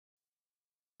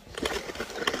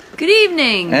Good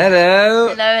evening. Hello.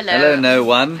 Hello, hello. Hello, no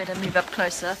one. Better move up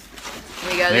closer.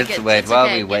 There we go. Let's wait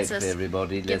while we wait for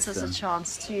everybody. Gets us a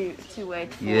chance to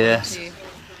wait for yes.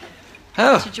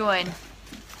 to join.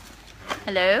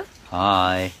 Hello.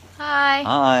 Hi. Hi.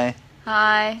 Hi.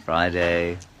 Hi.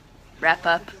 Friday. Wrap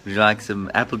up. Would you like some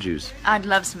apple juice? I'd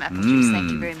love some apple juice. Thank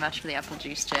you very much for the apple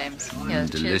juice, James. Here,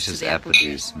 delicious cheers to the apple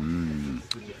juice.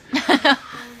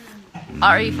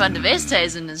 Ari van der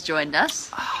Westhuizen has joined us.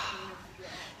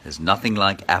 There's nothing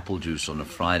like apple juice on a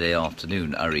Friday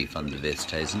afternoon, Ari van der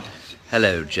Westhuizen.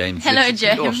 Hello, James. Hello,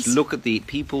 Richard. James. Gosh, look at the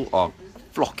people are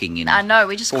flocking in. I know,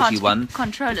 we just 41. can't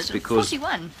control it.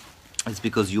 41. It's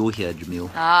because you're here,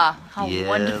 Jamil. Ah, how yes,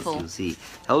 wonderful. You'll see.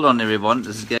 Hold on, everyone.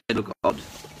 This is going to look odd.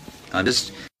 I'm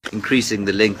just increasing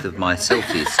the length of my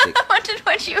selfie stick. I wondered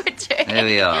what you were doing. There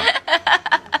we are.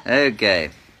 Okay.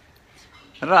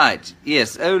 Right.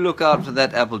 Yes. Oh, look out for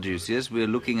that apple juice. Yes, we're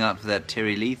looking out for that.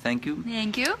 Terry Lee, thank you.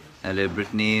 Thank you. Hello,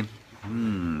 Brittany.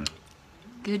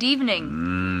 Good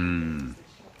evening.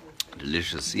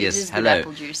 Delicious. It Yes. is Hello. good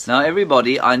apple juice. Now,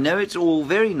 everybody, I know it's all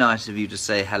very nice of you to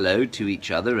say hello to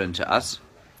each other and to us,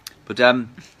 but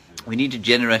we need to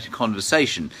generate a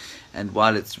conversation. And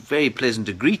while it's very pleasant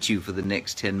to greet you for the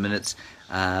next 10 minutes,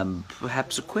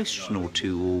 perhaps a question or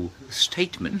two or a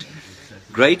statement.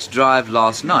 Great drive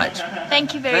last night.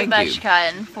 Thank you very much,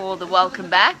 Kyan, for the welcome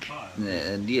back.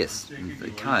 And yes,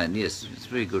 Kyan, yes, it's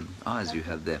very good eyes you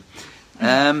have there.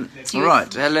 All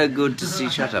right, hello, good to see,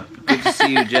 shut up. Good to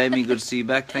see you, Jamie, good to see you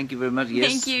back. Thank you very much.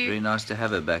 Yes, Thank you. Very nice to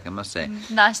have her back, I must say.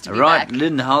 Nice to be right, back.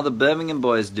 Lynn, how are the Birmingham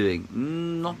boys doing?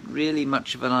 Not really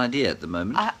much of an idea at the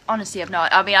moment. I honestly have no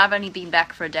idea. I mean, I've only been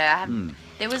back for a day. I haven't.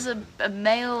 There was a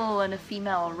male and a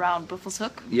female around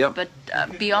Buffelshoek. Yep. But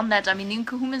beyond that, I mean, the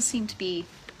Nkuhumas seem to be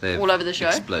all over the show.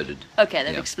 Exploded. Okay,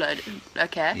 they've exploded.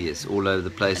 Okay. Yes, all over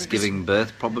the place, giving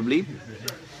birth, probably.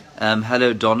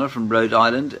 Hello, Donna from Rhode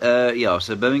Island. Yeah,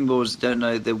 so Birmingham boys don't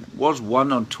know. There was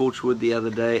one on Torchwood the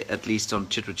other day, at least on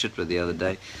Chitra Chitra the other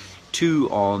day. 2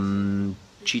 on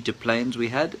Cheetah Plains we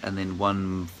had, and then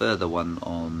one further one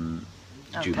on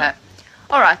Juma. Okay.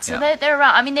 All right, so they're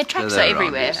around. I mean, their tracks are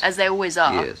everywhere, yes. as they always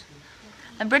are. Yes.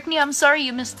 And Brittany, I'm sorry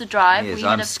you missed the drive. Yes,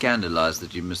 I'm scandalised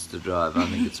that you missed the drive. I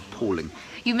think it's appalling.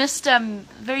 You missed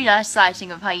very nice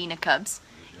sighting of hyena cubs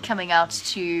coming out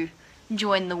to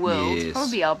join the world. Yes.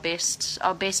 Probably our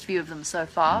best view of them so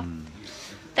far.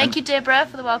 Thank you, Deborah,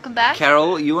 for the welcome back.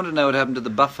 Carol, you want to know what happened to the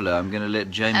buffalo? I'm going to let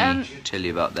Jamie tell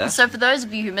you about that. So for those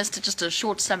of you who missed it, just a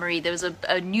short summary, there was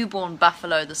a newborn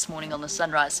buffalo this morning on the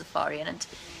sunrise safari, and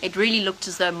it really looked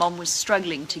as though Mom was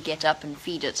struggling to get up and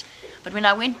feed it. But when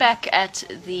I went back about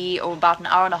an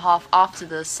hour and a half after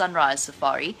the sunrise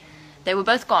safari, they were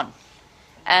both gone.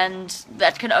 And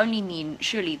that can only mean,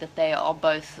 surely, that they are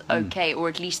both okay, or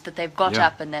at least that they've got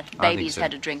up and that baby's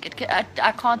had a drink.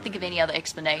 I can't think of any other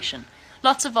explanation.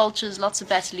 Lots of vultures, lots of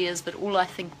battaliers, but all, I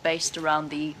think, based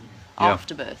around the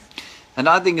afterbirth. And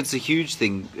I think it's a huge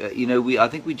thing. I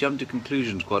think we jump to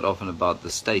conclusions quite often about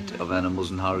the state of animals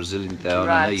and how resilient they are.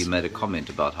 Right. And I know you made a comment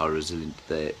about how resilient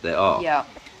they are. Yeah.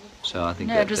 So I think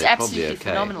No, that it was they're absolutely probably okay.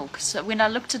 phenomenal. Because when I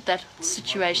looked at that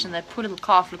situation, that poor little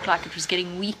calf looked like it was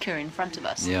getting weaker in front of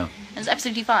us. Yeah. And it's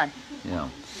absolutely fine. Yeah.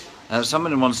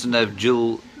 Someone wants to know if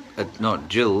Jill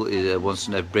wants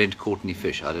to know if Brent caught any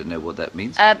fish. I don't know what that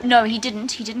means. No, he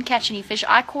didn't. He didn't catch any fish.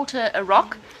 I caught a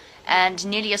rock and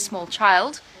nearly a small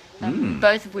child,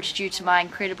 both of which due to my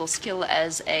incredible skill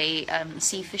as a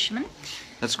sea fisherman.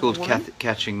 That's called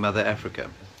catching Mother Africa.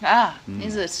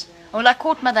 Is it? Well, I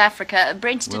caught Mother Africa.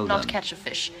 Brent did Well not done. catch a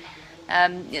fish.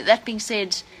 That being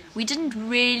said, we didn't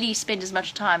really spend as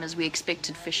much time as we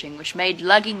expected fishing, which made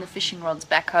lugging the fishing rods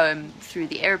back home through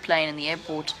the airplane and the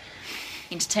airport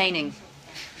entertaining.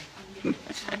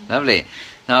 Lovely.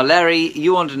 Now, Larry,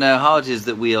 you want to know how it is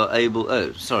that we are able...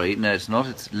 Oh, sorry, no, it's not.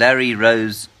 It's Larry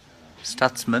Rose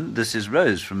Stutzman. This is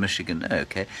Rose from Michigan. Oh,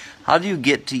 okay. How do you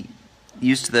get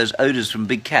used to those odours from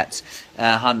big cats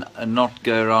and not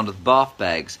go around with bath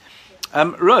bags?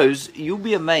 Rose, you'll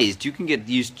be amazed. You can get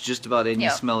used to just about any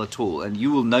smell at all, and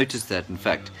you will notice that, in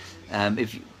fact,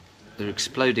 if there are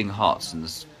exploding hearts in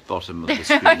the bottom of the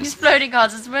screen. Exploding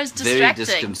hearts, it's most distracting.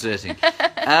 Very disconcerting.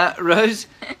 Rose,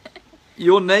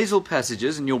 your nasal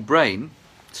passages and your brain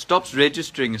stops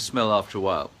registering a smell after a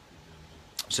while.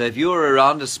 So if you're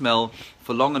around a smell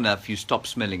for long enough, you stop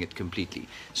smelling it completely.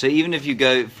 So even if you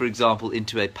go, for example,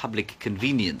 into a public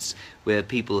convenience where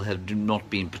people have not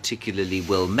been particularly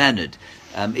well mannered,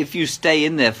 if you stay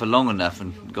in there for long enough,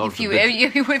 and God forbid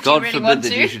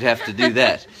that you should have to do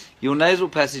that, your nasal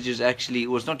passages actually,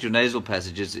 well, it's not your nasal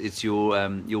passages, it's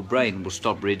your brain will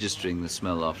stop registering the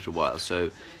smell after a while.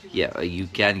 So yeah, you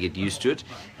can get used to it.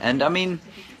 And I mean,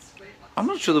 I'm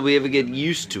not sure that we ever get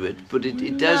used to it, but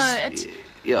it does.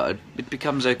 It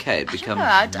becomes okay. It becomes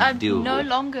I'm dealable. no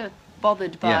longer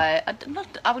bothered by.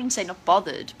 I wouldn't say not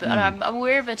bothered, but I'm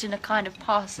aware of it in a kind of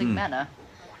passing manner.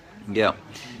 Yeah.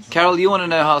 Carol, you want to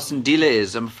know how Sandila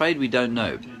is? I'm afraid we don't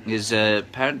know.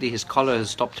 Apparently his collar has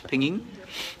stopped pinging.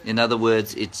 In other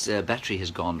words, its battery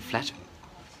has gone flat.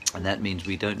 And that means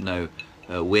we don't know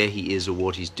where he is or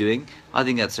what he's doing. I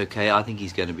think that's okay. I think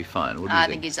he's going to be fine. What do you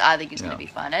think? I think he's going to be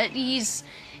fine. I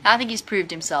think he's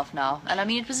proved himself now. And I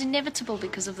mean, it was inevitable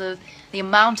because of the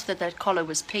amount that collar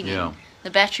was pinging. Yeah. The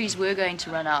batteries were going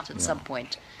to run out at some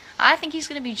point. I think he's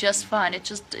going to be just fine. It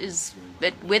just is,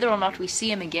 but whether or not we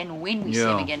see him again, or when we see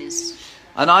him again, is.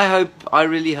 And I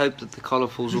really hope that the collar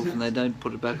falls off and they don't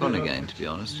put it back on again, to be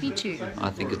honest. Me too. I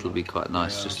think it'll be quite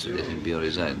nice just to let him be on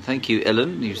his own. Thank you,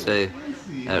 Ellen. You say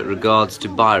regards to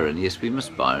Byron. Yes, we miss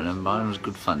Byron, and Byron was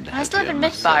good fun to have. I still here, haven't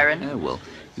must met say. Byron. Oh, well,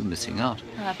 you're missing out.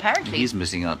 Apparently. He's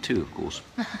missing out too, of course.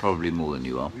 Probably more than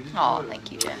you are. Oh,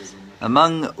 thank you, James.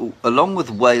 Along with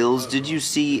whales, did you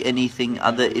see anything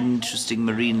other interesting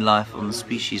marine life on the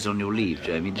species on your leave,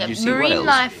 Jamie? Did you see whales?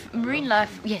 Marine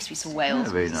life. Yes, we saw whales.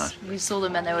 Oh, very nice. We saw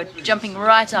them and they were jumping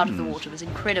right out of the water. It was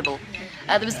incredible.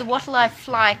 There was the wattle-eye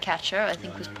flycatcher. I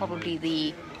think was probably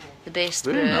the best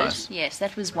Very bird. nice. Yes,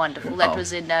 that was wonderful. Wow. That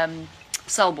was in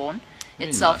Selborne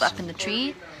itself, nice. up in the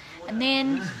tree. And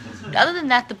then, other than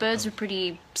that, the birds were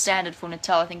pretty standard for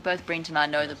Natal. I think both Brent and I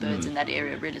know the birds in that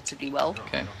area relatively well.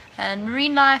 Okay. And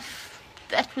marine life,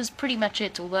 that was pretty much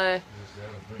it, although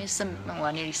there's some,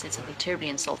 I nearly said something terribly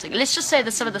insulting. Let's just say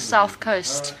that some of the South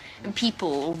Coast people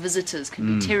or visitors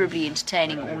can be terribly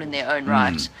entertaining all in their own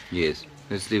right. Yes,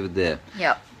 let's leave it there.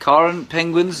 Yeah. Karen,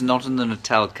 penguins, not on the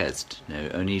Natal coast. No,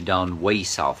 only down way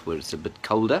south where it's a bit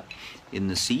colder in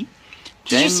the sea.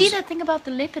 Did you James? see that thing about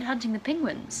the leopard hunting the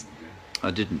penguins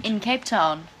I didn't. in Cape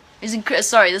Town?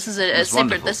 Sorry, this is a That's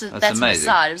separate. wonderful. That's That's an amazing.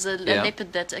 aside. It was a Yeah.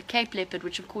 leopard, a Cape leopard,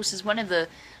 which of course is one of the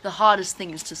hardest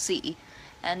things to see,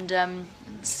 and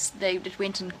they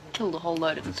went and killed a whole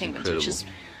load of the penguins, which is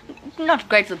not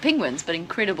great for the penguins, but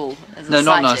incredible as a No, not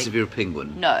sighting. nice if you're a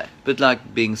penguin. No. But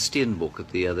like being Steenbok at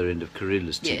the other end of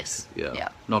Karilla's teeth. Yes. Yeah. Yeah.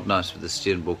 Not nice for the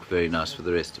Steenbok, very nice for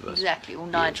the rest of us. Exactly, or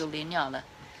Nigel Lianyala.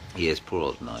 Yes, poor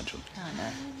old Nigel. I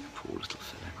know. Poor little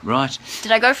fellow. Right.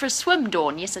 Did I go for a swim,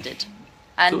 Dawn? Yes, I did.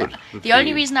 And Good. Good the for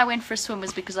only you. reason I went for a swim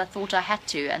was because I thought I had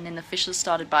to, and then the fishes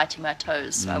started biting my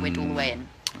toes, so I went all the way in.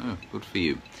 Oh, good for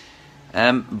you.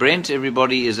 Brent,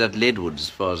 everybody is at Leadwood as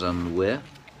far as I'm aware.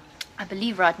 I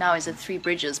believe right now he's at Three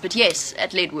Bridges, but yes,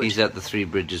 at Leadwood. He's at the Three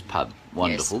Bridges pub.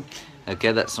 Wonderful.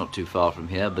 Okay, that's not too far from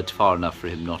here, but far enough for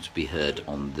him not to be heard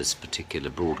on this particular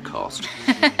broadcast.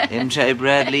 MJ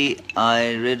Bradley,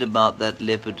 I read about that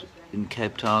leopard in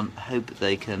Cape Town. Hope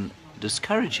they can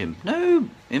discourage him. No,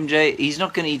 MJ, he's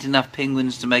not going to eat enough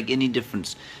penguins to make any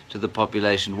difference to the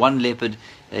population. One leopard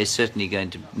is certainly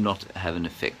going to not have an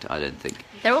effect, I don't think.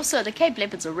 They're also, the Cape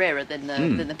leopards are rarer than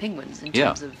the penguins in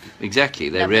terms of exactly.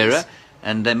 They're numbers. rarer,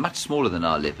 and they're much smaller than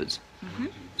our leopards.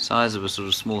 Size of a sort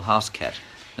of small house cat.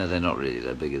 No, they're not really.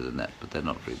 They're bigger than that, but they're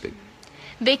not very big.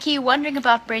 Becky, wondering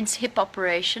about Brent's hip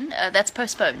operation. That's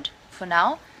postponed for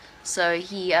now. So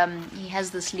he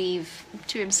has this leave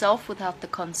to himself without the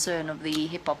concern of the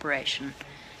hip operation.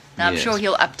 Now, I'm Yes. sure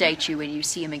he'll update you when you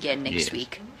see him again next Yes.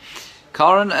 week.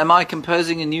 Karen, am I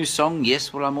composing a new song?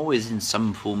 Yes, well, I'm always in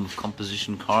some form of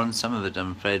composition, Karen. Some of it,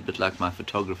 I'm afraid, but like my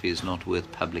photography is not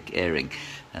worth public airing.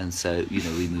 And so,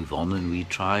 we move on and we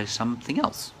try something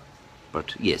else.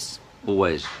 But yes,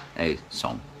 always a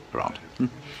song around.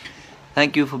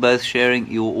 Thank you for both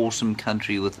sharing your awesome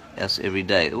country with us every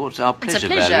day. Oh, it's our pleasure,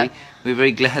 pleasure. Valerie. We're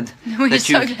very glad We're that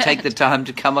so you glad. take the time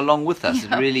to come along with us.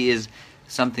 Yeah. It really is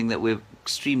something that we're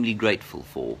extremely grateful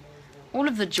for. All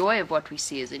of the joy of what we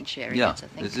see is in sharing Yeah, it, I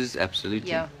think. this is absolutely.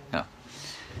 Yeah.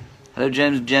 Hello,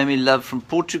 James and Jamie. Love from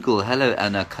Portugal. Hello,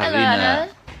 Anna Karina. Anna.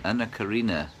 Anna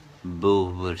Karina.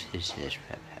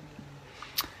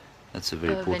 That's a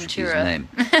very Portuguese Ventura.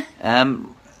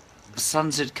 name.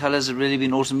 Sunset colours have really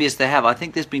been awesome. Yes, they have. I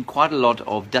think there's been quite a lot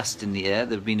of dust in the air.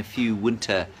 There have been a few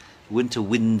winter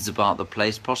winds about the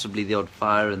place, possibly the odd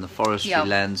fire in the forestry Yeah.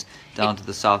 lands down to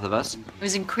the south of us. It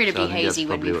was incredibly So I think that's hazy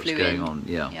when probably we what's flew going in. on,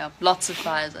 yeah. Yeah, lots of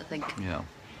fires, I think. Yeah.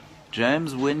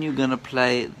 James, when you going to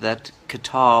play that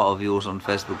guitar of yours on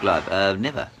Facebook Live?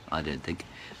 Never, I don't think.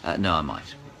 No, I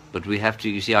might. But we have to,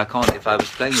 you see, I can't, if I was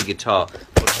playing the guitar,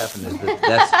 what happened is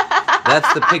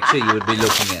that's the picture you would be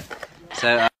looking at.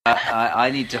 So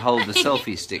I need to hold the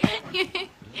selfie stick. You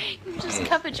just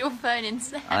covered your phone in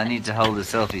sand. I need to hold the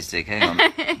selfie stick, hang on.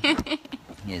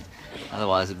 Yes.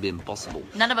 Otherwise, it'd be impossible.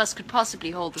 None of us could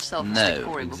possibly hold the selfie stick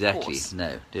for him, exactly. of course.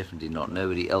 No, definitely not.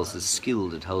 Nobody else is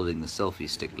skilled at holding the selfie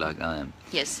stick like I am.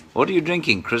 Yes. What are you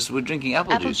drinking, Chris? We're drinking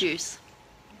apple juice. Apple juice.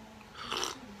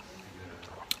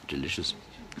 Delicious.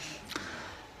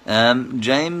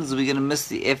 James, we're going to miss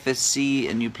the FSC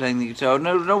and you playing the guitar.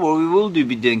 No, well, we will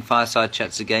be doing fireside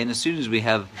chats again as soon as we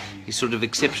have these sort of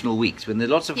exceptional weeks. When there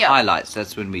are lots of highlights,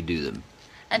 that's when we do them.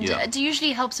 And it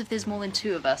usually helps if there's more than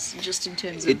two of us, just in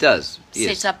terms of it does,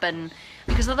 yes. set up and...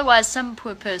 Because otherwise some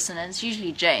poor person, and it's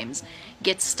usually James,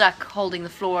 gets stuck holding the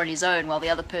floor on his own while the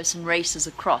other person races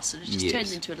across. And it just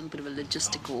turns into a little bit of a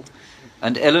logistical...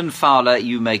 And Ellen Fowler,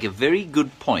 you make a very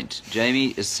good point.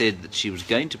 Jamie has said that she was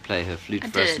going to play her flute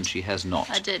for us and she has not.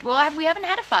 I did. Well, we haven't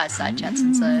had a fireside chat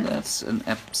since so... That's an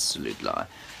absolute lie.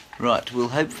 Right, we'll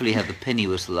hopefully have the penny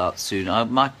whistle out soon. I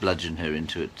might bludgeon her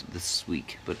into it this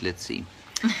week, but let's see.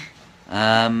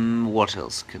 What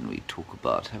else can we talk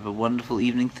about? Have a wonderful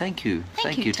evening. Thank you.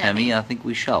 Thank you, Tammy. I think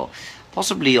we shall.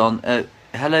 Possibly on...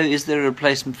 hello, is there a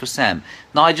replacement for Sam?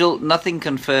 Nigel, nothing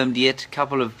confirmed yet. A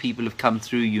couple of people have come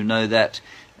through, you know that.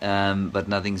 But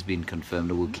nothing's been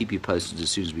confirmed. We'll keep you posted as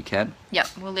soon as we can. Yeah,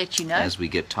 we'll let you know. As we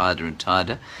get tireder and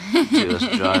tireder to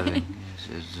us driving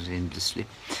endlessly.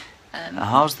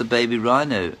 How's the baby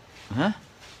rhino? Huh?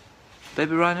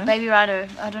 Baby rhino? Baby rhino,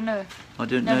 I don't know. I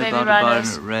don't know about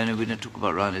a rhino. We don't talk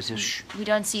about rhinos here. Shh. We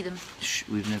don't see them. Shh,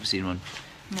 we've never seen one.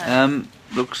 No.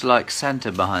 Looks like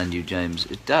Santa behind you, James.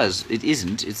 It does. It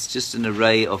isn't. It's just an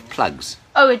array of plugs.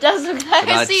 Oh, it does look like...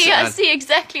 I see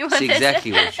exactly what it is. See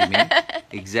exactly what you mean.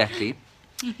 Exactly.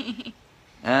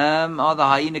 Are the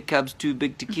hyena cubs too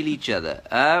big to kill each other?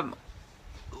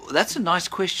 That's a nice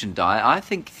question, Di. I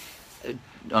think...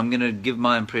 I'm going to give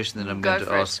my impression that I'm going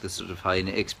to ask the sort of hyena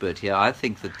expert here. I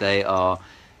think that they are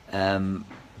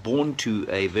born to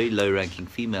a very low-ranking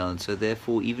female, and so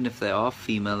therefore, even if they are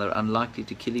female, they're unlikely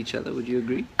to kill each other. Would you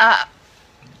agree? I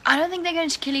don't think they're going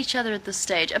to kill each other at this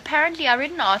stage. Apparently, I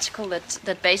read an article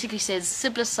that basically says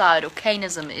siblicide or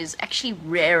canism is actually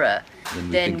rarer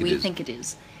than we think it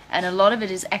is. And a lot of it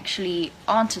is actually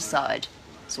aunticide,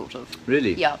 sort of.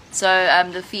 Really? Yeah. So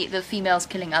the females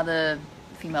killing other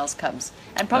females' cubs,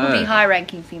 and probably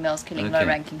high-ranking females killing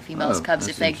low-ranking females' cubs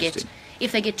if they get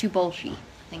too bolshy,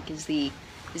 I think is the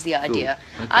idea.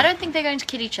 Cool. Okay. I don't think they're going to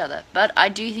kill each other, but I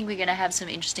do think we're going to have some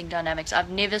interesting dynamics.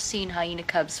 I've never seen hyena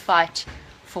cubs fight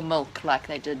for milk like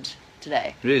they did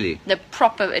today. Really?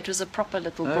 It was a proper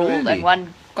little brawl, really? and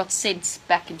one got sent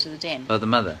back into the den. By the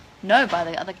mother? No, by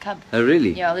the other cub. Oh,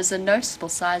 really? Yeah, there's a noticeable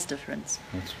size difference.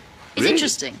 It's really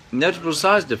interesting. Notable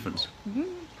size difference? Mm-hmm.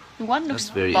 The one looks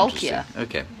very bulkier.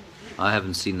 Okay. I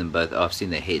haven't seen them both. I've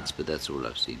seen their heads, but that's all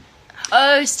I've seen.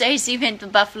 Oh, Stacey meant the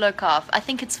buffalo calf. I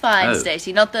think it's fine,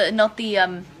 Stacey. Not the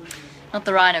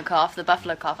rhino calf, the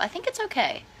buffalo calf. I think it's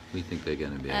okay. We think they're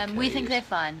going to be okay. We think they're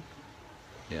fine.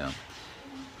 Yeah.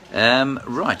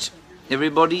 Right.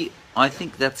 Everybody, I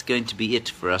think that's going to be it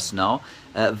for us now.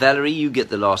 Valerie, you get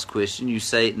the last question. You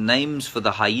say names for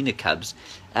the hyena cubs.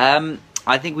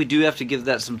 I think we do have to give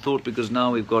that some thought because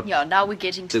now we've got... Yeah, now we're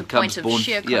getting to the point of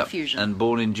sheer confusion. Yeah, and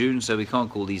born in June, so we can't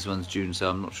call these ones June, so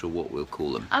I'm not sure what we'll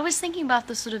call them. I was thinking about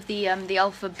the sort of the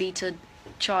Alpha, Beta,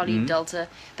 Charlie, Delta,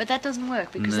 but that doesn't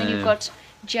work because then you've got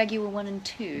Jaguar 1 and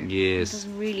 2. Yes. It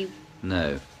doesn't really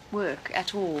work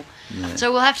at all. No.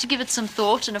 So we'll have to give it some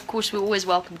thought, and of course we're always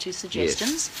welcome to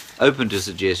suggestions. Yes. Open to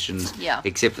suggestions, yeah.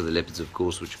 Except for the leopards, of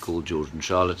course, which are called George and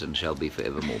Charlotte and shall be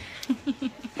forevermore.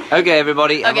 Okay,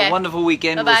 everybody, have a wonderful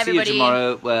weekend. Bye-bye, we'll see everybody.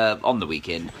 you tomorrow on the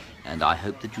weekend. And I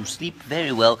hope that you sleep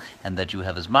very well and that you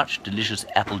have as much delicious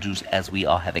apple juice as we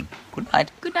are having. Good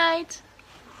night. Good night.